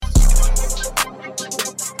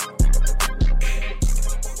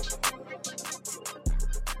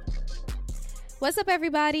What's up,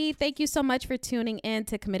 everybody? Thank you so much for tuning in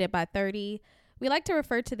to Committed by 30. We like to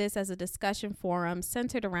refer to this as a discussion forum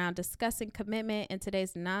centered around discussing commitment in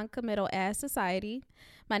today's non-committal ass society.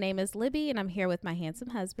 My name is Libby, and I'm here with my handsome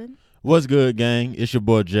husband. What's good, gang? It's your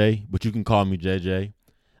boy Jay, but you can call me JJ.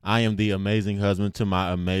 I am the amazing husband to my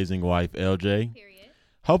amazing wife, LJ. Period.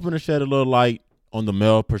 Hoping to shed a little light on the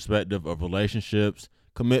male perspective of relationships,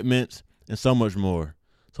 commitments, and so much more.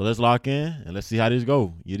 So let's lock in and let's see how this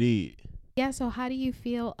go. You did. Yeah, so how do you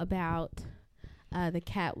feel about the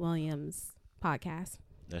Katt Williams podcast?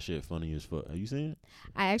 That shit funny as fuck. Have you seen it?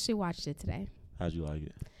 I actually watched it today. How'd you like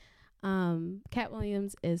it? Katt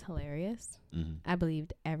Williams is hilarious. Mm-hmm. I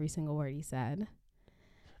believed every single word he said.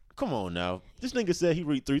 Come on now. This nigga said he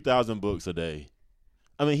read 3,000 books a day.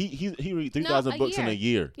 I mean, he read 3,000 books in a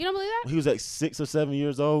year. You don't believe that? When he was like 6 or 7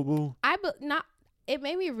 years old, boo. It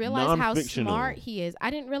made me realize how Non-fictional. smart he is.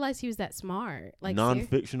 I didn't realize he was that smart. Like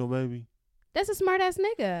Non-fictional, baby. That's a smart ass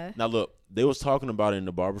nigga. Now look, they was talking about it in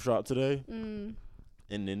the barbershop today, Mm.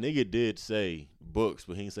 and the nigga did say books,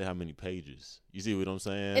 but he didn't say how many pages. You see what I'm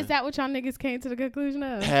saying? Is that what y'all niggas came to the conclusion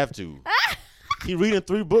of? Have to. He reading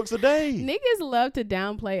 3 books a day. Niggas love to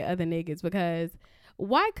downplay other niggas because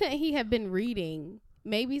why couldn't he have been reading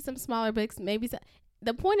maybe some smaller books? Maybe some.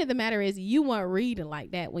 The point of the matter is you weren't reading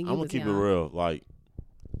like that when you I'm was gonna keep young. it real. Like,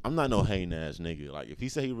 I'm not no hating ass nigga. Like, if he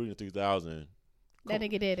said he reading 3,000, That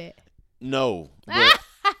nigga did it. no. But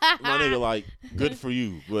my nigga, like, good for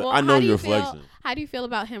you. But Well, I know how do you you're feel- flexing. How do you feel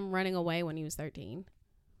about him running away when he was 13?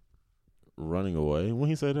 Running away? When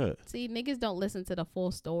he said that? See, niggas don't listen to the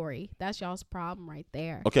full story. That's y'all's problem right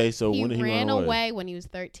there. Okay, so He when did he ran run away? away when he was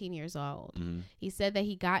 13 years old. Mm-hmm. He said that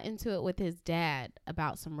he got into it with his dad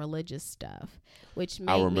about some religious stuff, which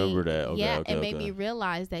made I remember that. Okay, yeah, okay, it made okay. me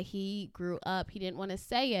realize that he grew up. He didn't want to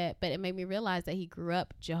say it, but it made me realize that he grew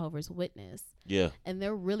up Jehovah's Witness, Yeah. and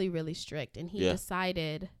they're really, really strict. And he Yeah.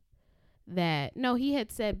 decided that he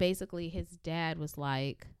had said basically his dad was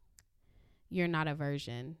like, "You're not a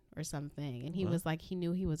virgin" or something, and he What? was like, he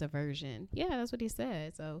knew he was a virgin. Yeah, that's what he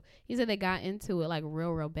said. So he said they got into it like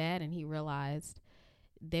real bad, and he realized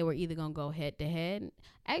they were either gonna go head to head.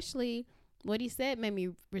 Actually, what he said made me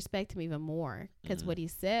respect him even more, because what he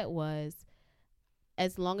said was,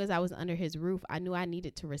 as long as I was under his roof, I knew I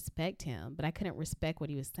needed to respect him, but I couldn't respect what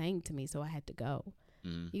he was saying to me, so I had to go.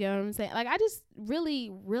 Mm. You know what I'm saying? Like, I just really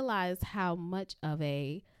realized how much of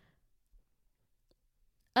a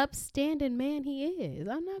upstanding man he is.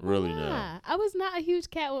 I'm not gonna Really lie. now. I was not a huge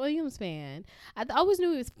Katt Williams fan. I always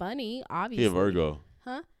knew he was funny, obviously. He a Virgo.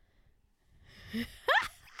 Huh?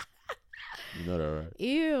 You know that, right?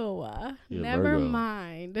 Ew. He a Never Virgo.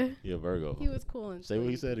 mind. He a Virgo. He was cool. Say what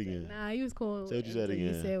he said again. Nah, he was cool. Say what you said until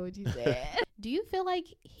again. You said what you said. Do you feel like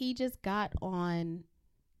he just got on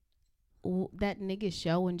that nigga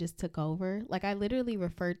show and just took over? Like, I literally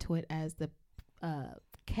referred to it as the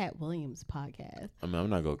Katt Williams podcast. I mean, I'm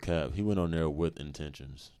not gonna cap. He went on there with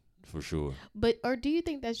intentions, for sure. But, or do you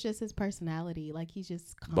think that's just his personality? Like, he's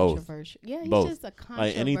just Both. controversial. Yeah, he's Both. just a controversial.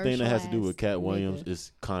 Like, anything that has to do with ass Katt Williams nigga.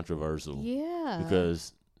 is controversial. Yeah.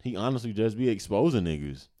 Because he honestly just be exposing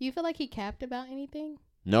niggas. You feel like he capped about anything?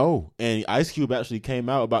 No. And Ice Cube actually came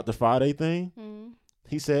out about the Friday thing. Hmm.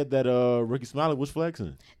 He said that Ricky Smiley was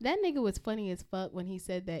flexing. That nigga was funny as fuck when he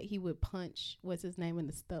said that he would punch, what's his name, in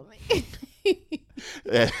the stomach.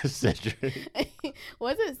 Cedric.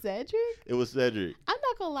 Was it Cedric? It was Cedric. I'm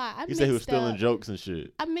not gonna lie. He said he was stealing jokes and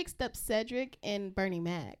shit. I mixed up Cedric and Bernie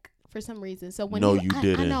Mac for some reason. So when No, he, you I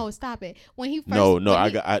didn't. know. Stop it. When he first, No, when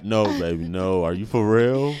he- no, baby, no. Are you for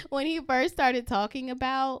real? When he first started talking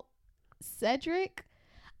about Cedric,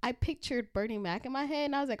 I pictured Bernie Mac in my head,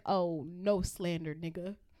 and I was like, "Oh, no slander,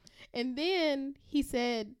 nigga." And then he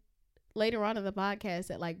said later on in the podcast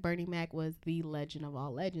that like Bernie Mac was the legend of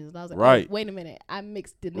all legends, and I was like, Right. "Oh, wait a minute, I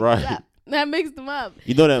mixed the niggas Right. up. I mixed them up."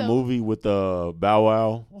 You know that So- movie with Bow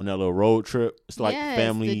Wow on that little road trip? It's like Yes,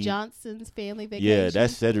 family. the Johnsons family vacation. Yeah,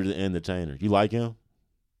 that's Cedric the Entertainer. You like him?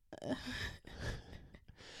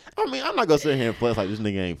 I mean, I'm not gonna sit here and flex like this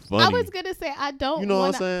nigga ain't funny. I was gonna say I don't. You know what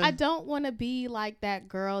I'm wanna, saying? I don't want to be like that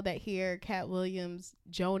girl that hear Katt Williams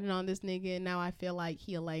joning on this nigga, and now I feel like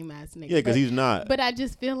he a lame ass nigga. Yeah, because he's not. But I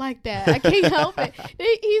just feel like that. I can't help it.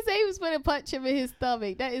 He said he was gonna punch him in his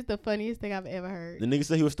stomach. That is the funniest thing I've ever heard. The nigga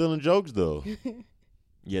said he was stealing jokes though.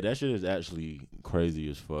 Yeah, that shit is actually crazy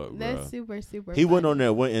as fuck, That's bro. super, super. He went funny. on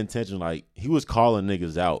there with intention, like he was calling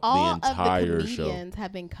niggas out All the entire of the show. comedians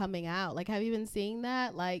have been coming out. Like, have you been seeing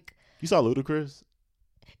that? Like, You saw Ludacris?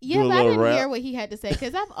 Yeah, Do a but I little didn't rap. hear what he had to say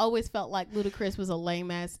because I've always felt like Ludacris was a lame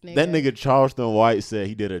ass nigga. That nigga Charleston White said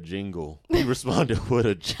he did a jingle. He responded with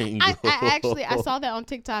a jingle. I saw that on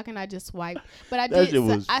TikTok and I just swiped, but I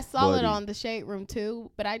saw it on the Shade Room too.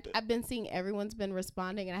 But I've been seeing everyone's been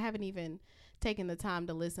responding and I haven't even taken the time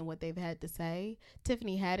to listen what they've had to say.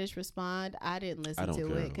 Tiffany Haddish respond. I didn't listen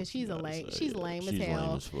to it because she's lame as hell.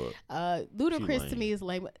 Lame as fuck. Ludacris to me is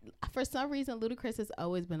lame. For some reason, Ludacris has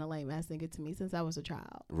always been a lame ass nigga to me since I was a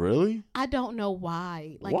child. Really? I don't know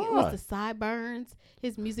why. Like why? It was the sideburns.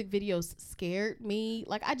 His music videos scared me.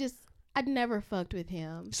 Like I'd never fucked with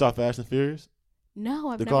him. You saw Fast and Furious? No,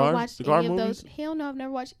 I've never watched any of those. Hell no, I've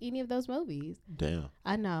never watched any of those movies. Damn.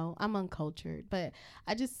 I know. I'm uncultured, but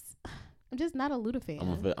I'm just not a Luda fan.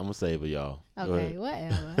 I'm gonna save it, y'all. Okay,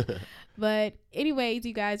 whatever. But anyways,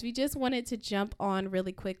 you guys, we just wanted to jump on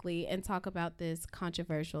really quickly and talk about this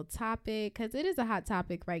controversial topic because it is a hot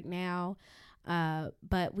topic right now.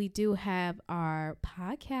 But we do have our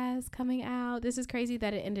podcast coming out. This is crazy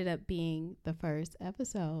that it ended up being the first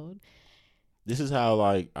episode. This is how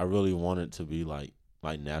I really want it to be like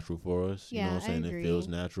natural for us. You know what I'm saying? I agree. It feels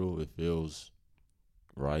natural. It feels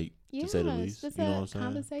right, to say the least. It's you know what I'm saying?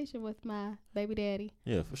 Conversation with my baby daddy.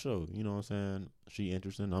 Yeah, for sure. You know what I'm saying? She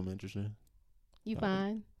interesting. I'm interesting. You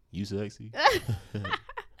fine? You sexy.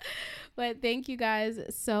 But thank you guys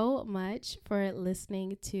so much for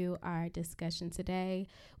listening to our discussion today.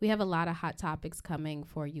 We have a lot of hot topics coming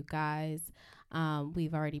for you guys.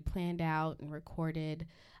 We've already planned out and recorded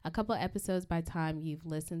a couple of episodes by the time you've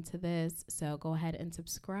listened to this. So go ahead and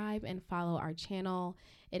subscribe and follow our channel.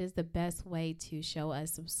 It is the best way to show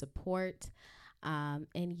us some support.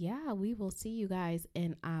 And yeah, we will see you guys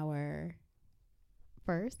in our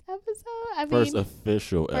first episode. First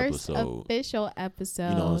official episode.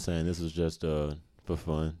 You know what I'm saying? This is just for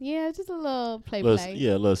fun. Yeah, just a little play.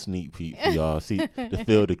 Yeah, a little sneak peek for y'all. See, to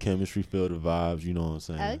feel the chemistry, feel the vibes. You know what I'm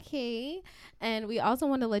saying? Okay. And we also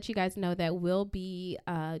want to let you guys know that we'll be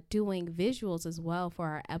doing visuals as well for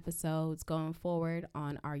our episodes going forward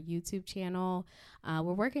on our YouTube channel.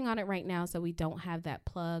 We're working on it right now, so we don't have that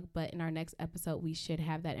plug. But in our next episode, we should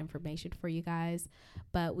have that information for you guys.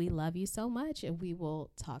 But we love you so much, and we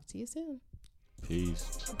will talk to you soon.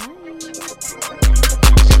 Peace. Bye.